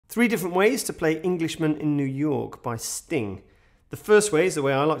3 different ways to play Englishman in New York by Sting. The first way is the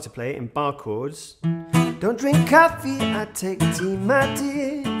way I like to play it, in bar chords. Don't drink coffee, I take tea, my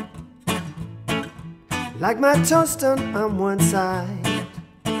dear. Like my toast on one side.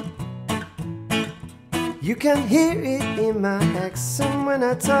 You can hear it in my accent when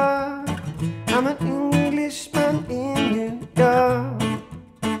I talk. I'm an Englishman in New York.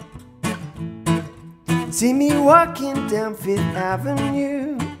 See me walking down Fifth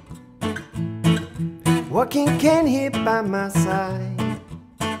Avenue, walking cane here by my side.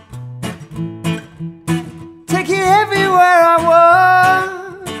 Take you everywhere I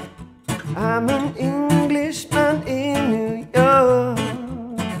walk. I'm an Englishman in New York.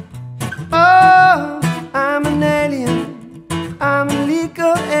 Oh, I'm an alien. I'm a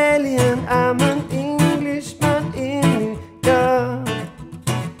legal alien. I'm an Englishman in New York.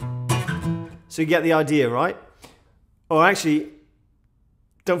 So you get the idea, right? Or actually,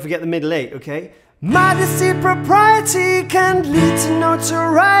 don't forget the middle 8, okay? Modesty, propriety can lead to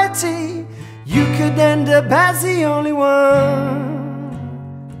notoriety. You could end up as the only one.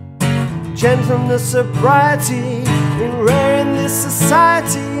 Gentleness, sobriety, been rare in this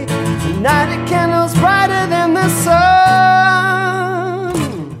society. United candles brighter than the sun.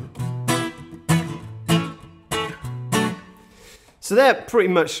 So they're pretty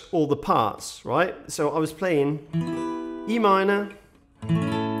much all the parts, right? So I was playing E minor,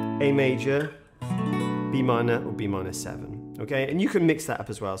 A major, B minor or B minor 7, okay? And you can mix that up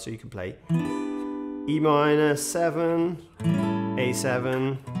as well, so you can play E minor 7,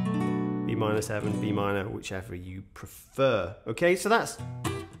 A7, B minor 7, B minor, whichever you prefer, okay? So that's,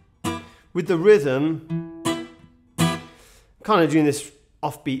 with the rhythm, kind of doing this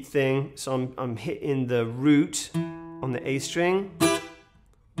offbeat thing, so I'm hitting the root on the A string,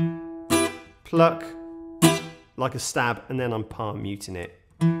 pluck like a stab, and then I'm palm muting it.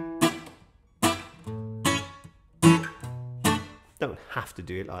 Don't have to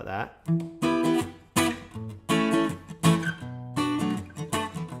do it like that.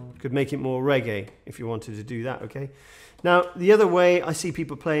 Could make it more reggae if you wanted to do that, okay? Now, the other way I see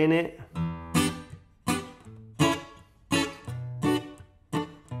people playing it,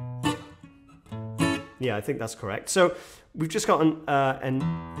 yeah, I think that's correct. So we've just got an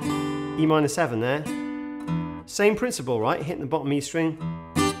E minor 7 there. Same principle, right? Hitting the bottom E string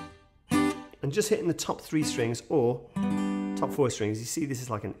and just hitting the top 3 strings or top 4 strings. You see this is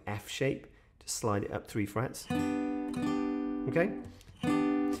like an F shape. Just slide it up 3 frets. Okay?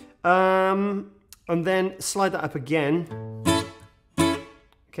 And then slide that up again.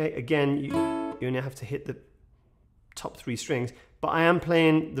 Okay, again, you only have to hit the top 3 strings, but I am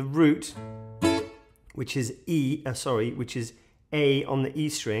playing the root, which is which is A on the E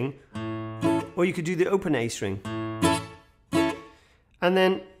string, or you could do the open A string. And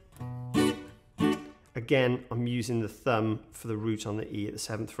then, again, I'm using the thumb for the root on the E at the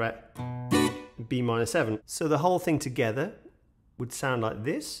 7th fret, B minor 7. So the whole thing together would sound like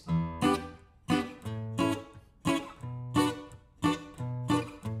this.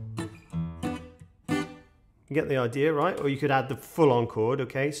 You get the idea, right? Or you could add the full-on chord,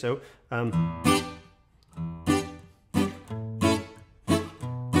 okay? So,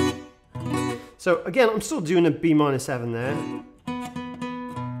 so again, I'm still doing a B minor 7 there,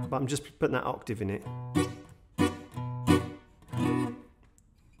 but I'm just putting that octave in it.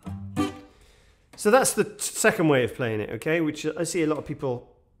 So that's the second way of playing it, okay? Which I see a lot of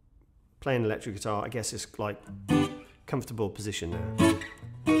people playing electric guitar. I guess it's like comfortable position there.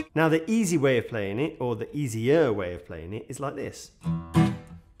 Now the easy way of playing it, or the easier way of playing it, is like this.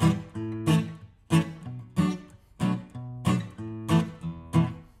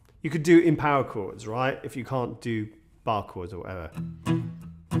 You could do it in power chords, right? If you can't do bar chords or whatever.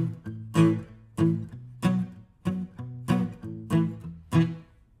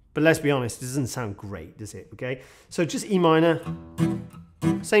 But let's be honest, it doesn't sound great, does it? Okay, so just E minor,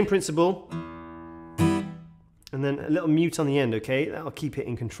 same principle, and then a little mute on the end, okay? That'll keep it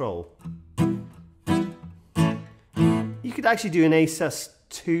in control. You could actually do an A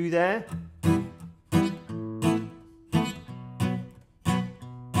sus2 there.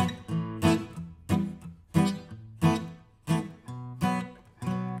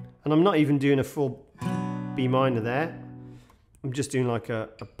 And I'm not even doing a full B minor there. I'm just doing like a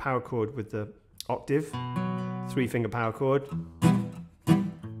power chord with the octave, 3-finger power chord.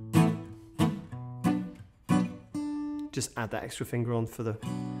 Just add that extra finger on for the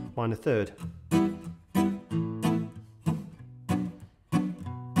minor 3rd.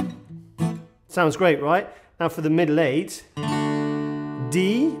 Sounds great, right? Now for the middle 8,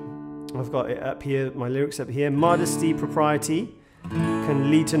 D, I've got it up here, my lyrics up here. Modesty, propriety can can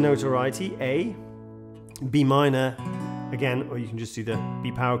lead to notoriety, A. B minor, again, or you can just do the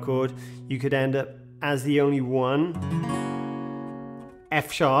B power chord. You could end up as the only one. F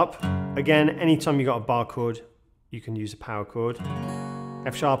sharp, again, anytime you got a bar chord, you can use a power chord.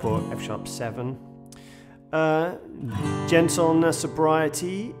 F sharp or F sharp 7. Gentleness,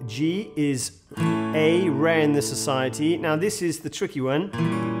 sobriety, G is A, rare in the society. Now this is the tricky one,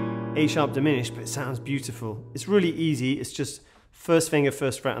 A sharp diminished, but it sounds beautiful. It's really easy, it's just first finger,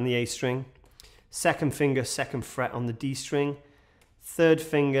 first fret on the A string, second finger, second fret on the D string, third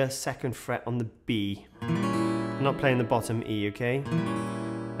finger, second fret on the B. I'm not playing the bottom E, okay?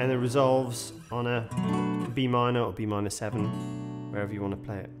 And it resolves on a B minor or B minor 7, wherever you want to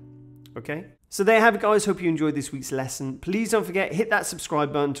play it, okay? So there you have it, guys. Hope you enjoyed this week's lesson. Please don't forget, hit that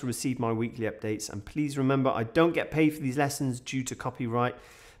subscribe button to receive my weekly updates. And please remember, I don't get paid for these lessons due to copyright,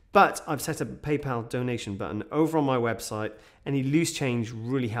 but I've set up a PayPal donation button over on my website. Any loose change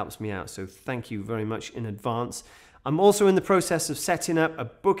really helps me out, so thank you very much in advance. I'm also in the process of setting up a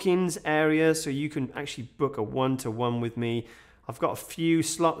bookings area so you can actually book a one-to-one with me. I've got a few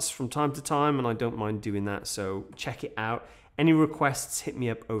slots from time to time and I don't mind doing that, so check it out. Any requests, hit me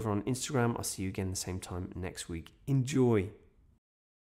up over on Instagram. I'll see you again the same time next week. Enjoy.